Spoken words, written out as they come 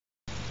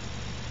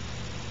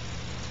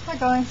Hi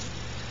guys.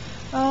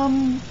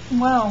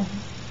 Well,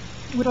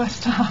 where do I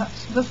start?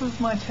 This is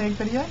my tag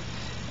video,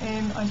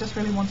 and I just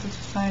really wanted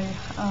to say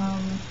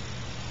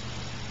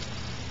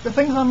the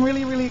things I'm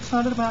really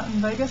excited about in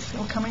Vegas,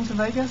 or coming to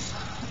Vegas,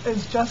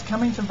 is just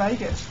coming to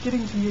Vegas,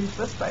 getting to use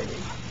this baby,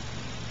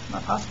 my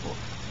passport.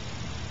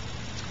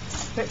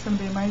 That's going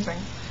to be amazing.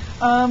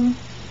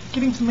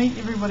 Getting to meet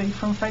everybody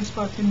from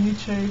Facebook and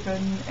YouTube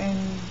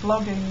and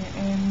blogging,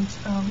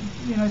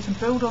 and to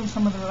build on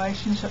some of the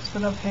relationships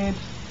that I've had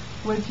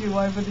with you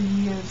over the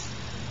years,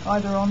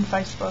 either on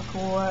Facebook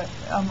or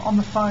on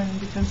the phone,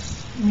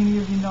 because many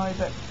of you know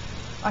that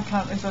I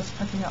can't resist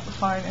picking up the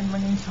phone and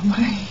ringing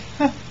somebody.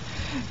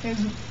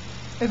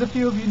 as a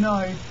few of you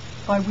know,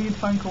 by weird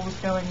phone calls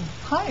going,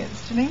 "Hi,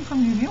 it's Janine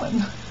from New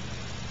Zealand,"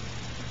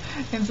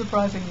 and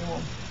surprising you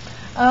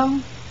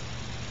all.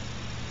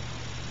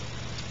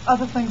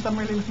 Other things I'm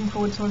really looking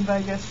forward to in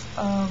Vegas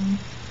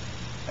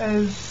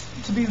is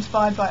to be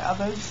inspired by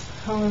others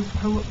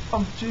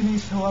of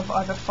journeys who I've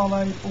either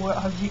followed or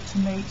have yet to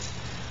meet,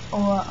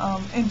 or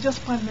and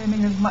just by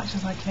learning as much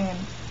as I can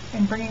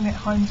and bringing that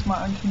home to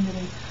my own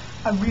community.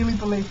 I really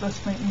believe this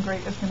meet and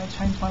greet is going to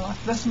change my life.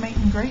 This meet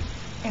and greet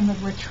and the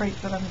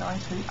retreat that I'm going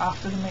to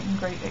after the meet and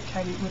greet with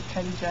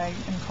Katie J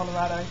in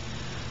Colorado.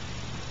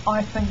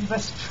 I think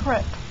this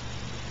trip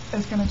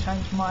is going to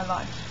change my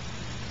life.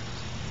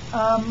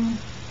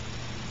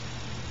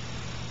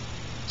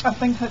 I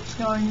think it's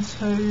going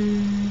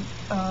to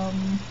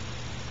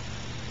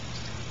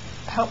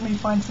help me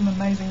find some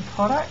amazing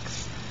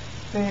products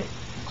that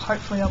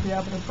hopefully I'll be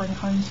able to bring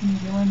home to New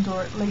Zealand,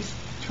 or at least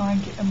try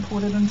and get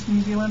imported into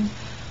New Zealand.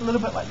 A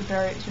little bit like the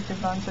Bariatric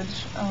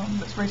Advantage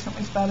that's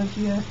recently started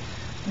here.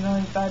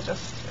 They're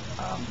just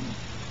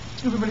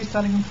everybody's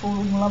starting to fall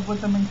in love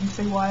with them, and can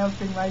see why I've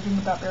been raving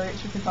about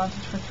Bariatric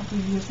Advantage for a couple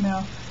of years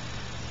now.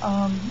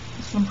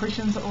 Some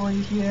impressions are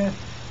already here,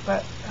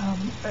 but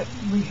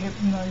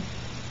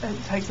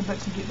it takes a bit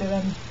to get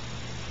that in,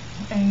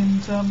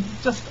 and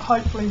just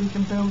hopefully we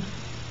can build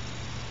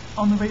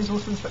on the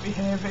resources that we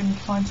have and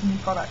find some new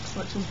products,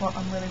 which is what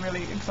I'm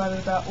really excited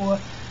about, or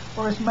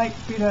make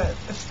better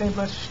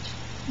established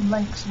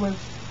links with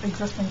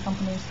existing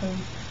companies who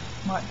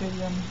might be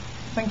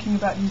thinking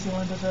about New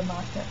Zealand as a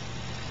market.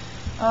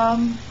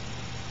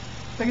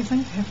 Biggest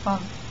thing, to have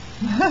fun.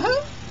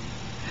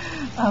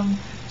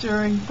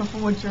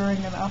 Before, during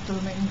and after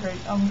the meet and greet.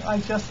 I'm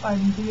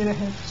there to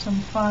have some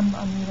fun.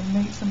 I'm there to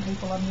meet some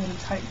people. I'm there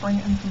to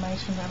bring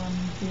information, and I'm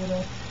there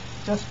to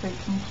just be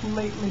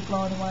completely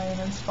blown away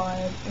and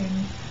inspired,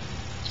 and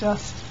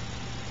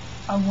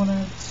I want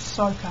to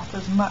soak up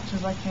as much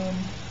as I can.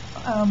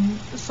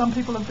 Some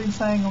people have been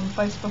saying on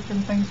Facebook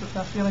and things that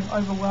they're feeling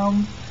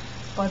overwhelmed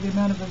by the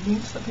amount of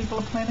events that people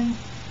are planning.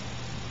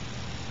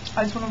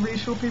 I just want to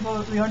reassure people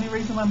that the only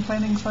reason I'm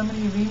planning so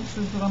many events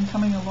is that I'm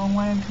coming a long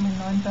way. I'm coming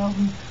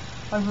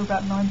over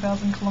about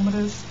 9,000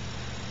 kilometres,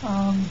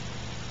 or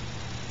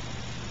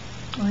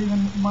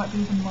might be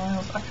even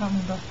miles, I can't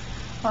remember.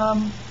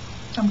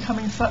 I'm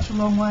coming such a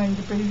long way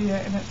to be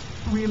there, and it's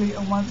really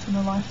a once in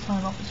a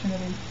lifetime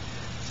opportunity.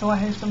 So I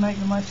have to make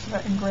the most of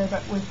it and grab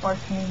it with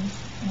both hands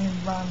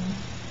and run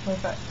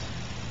with it.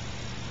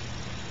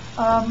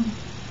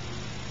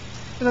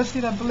 As I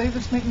said, I believe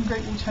this meet and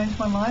greet will change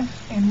my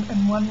life, and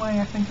in one way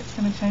I think it's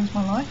going to change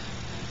my life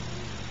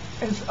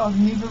is I've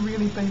never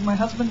really been. My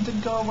husband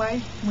did go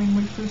away when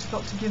we first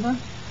got together,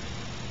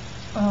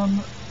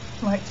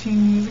 like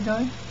 10 years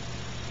ago,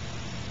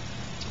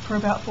 for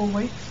about 4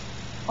 weeks.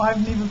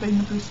 I've never been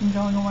the person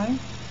going away,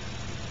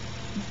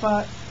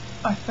 but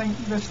I think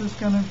this is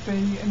going to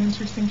be an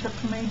interesting trip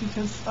for me,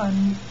 because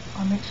I'm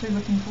actually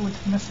looking forward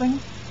to missing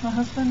my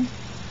husband.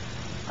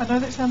 I know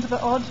that sounds a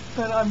bit odd,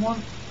 but I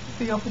want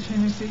the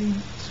opportunity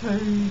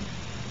to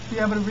be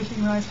able to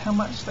recognise how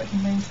much that he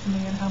means to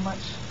me and how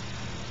much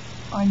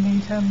I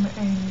need him,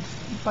 and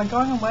by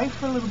going away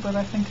for a little bit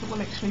I think it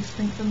will actually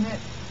strengthen that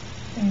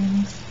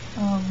and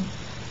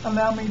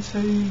allow me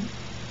to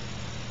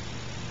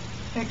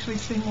actually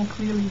see more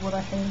clearly what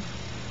I have.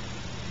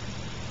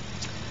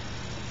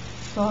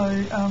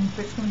 So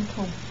that's going to be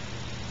cool.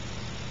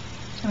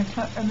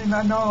 And then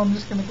I know I'm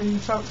just going to be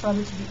so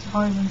excited to get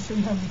home and see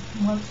him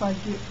once I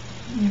get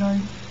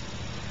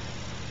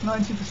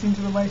 90%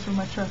 of the way through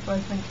my trip, I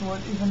think, or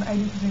even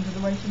 80% of the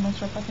way through my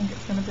trip. I think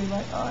it's going to be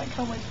like, oh, I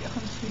can't wait to get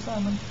home to see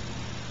Simon.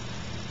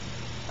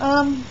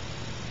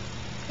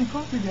 And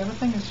probably the other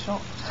thing is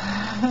shop.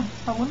 I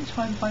want to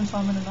try and find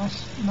Simon a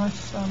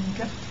nice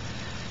gift,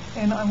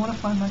 and I want to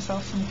find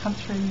myself some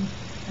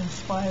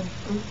country-inspired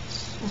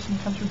boots, or some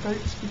country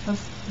boots, because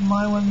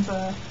my ones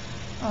are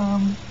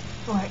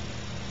like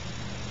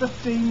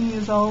 15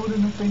 years old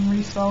and have been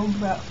resold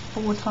about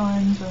 4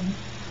 times, and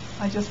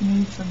I just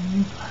need some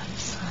new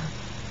boots.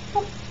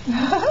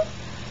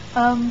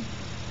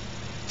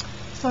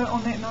 So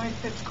on that note,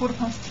 it's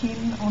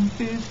 10:15 on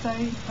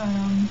Thursday,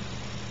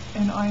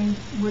 and I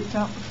worked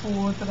out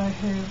before that I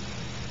have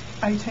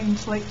 18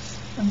 sleeps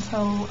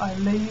until I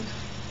leave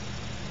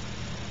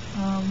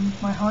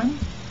my home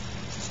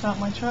to start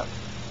my trip.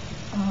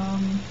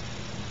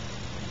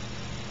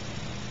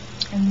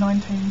 and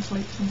 19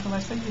 sleeps until I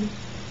see you,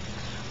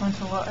 or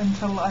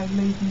until I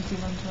leave New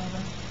Zealand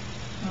rather.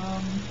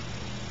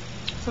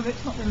 So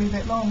that's not really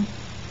that long.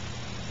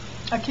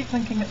 I keep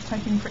thinking it's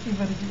taking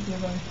forever to get there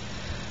though.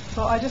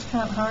 So I just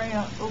can't hurry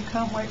up, or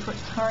can't wait for it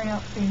to hurry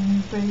up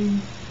and be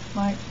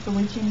like the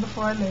weekend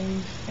before I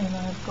leave, and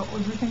I've got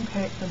everything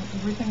packed and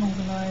everything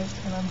organised,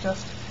 and I'm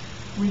just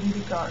ready to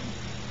go.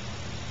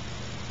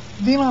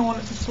 Then I want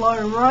it to slow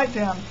right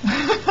down.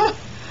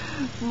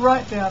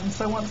 Right down.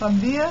 So once I'm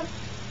there,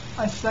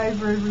 I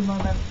savour every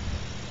moment.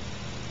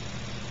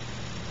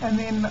 And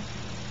then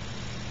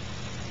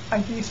I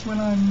guess when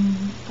I'm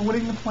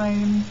boarding the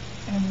plane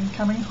and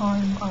coming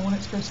home, I want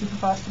it to go super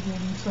fast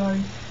again. So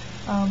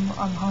I'm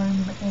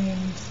home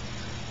and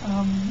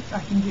I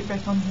can get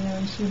back on here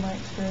and share my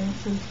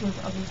experiences with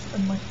others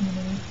in my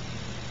community.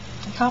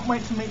 I can't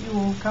wait to meet you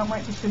all, can't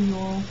wait to see you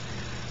all.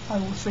 I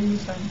will see you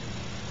soon.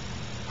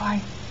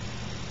 Bye.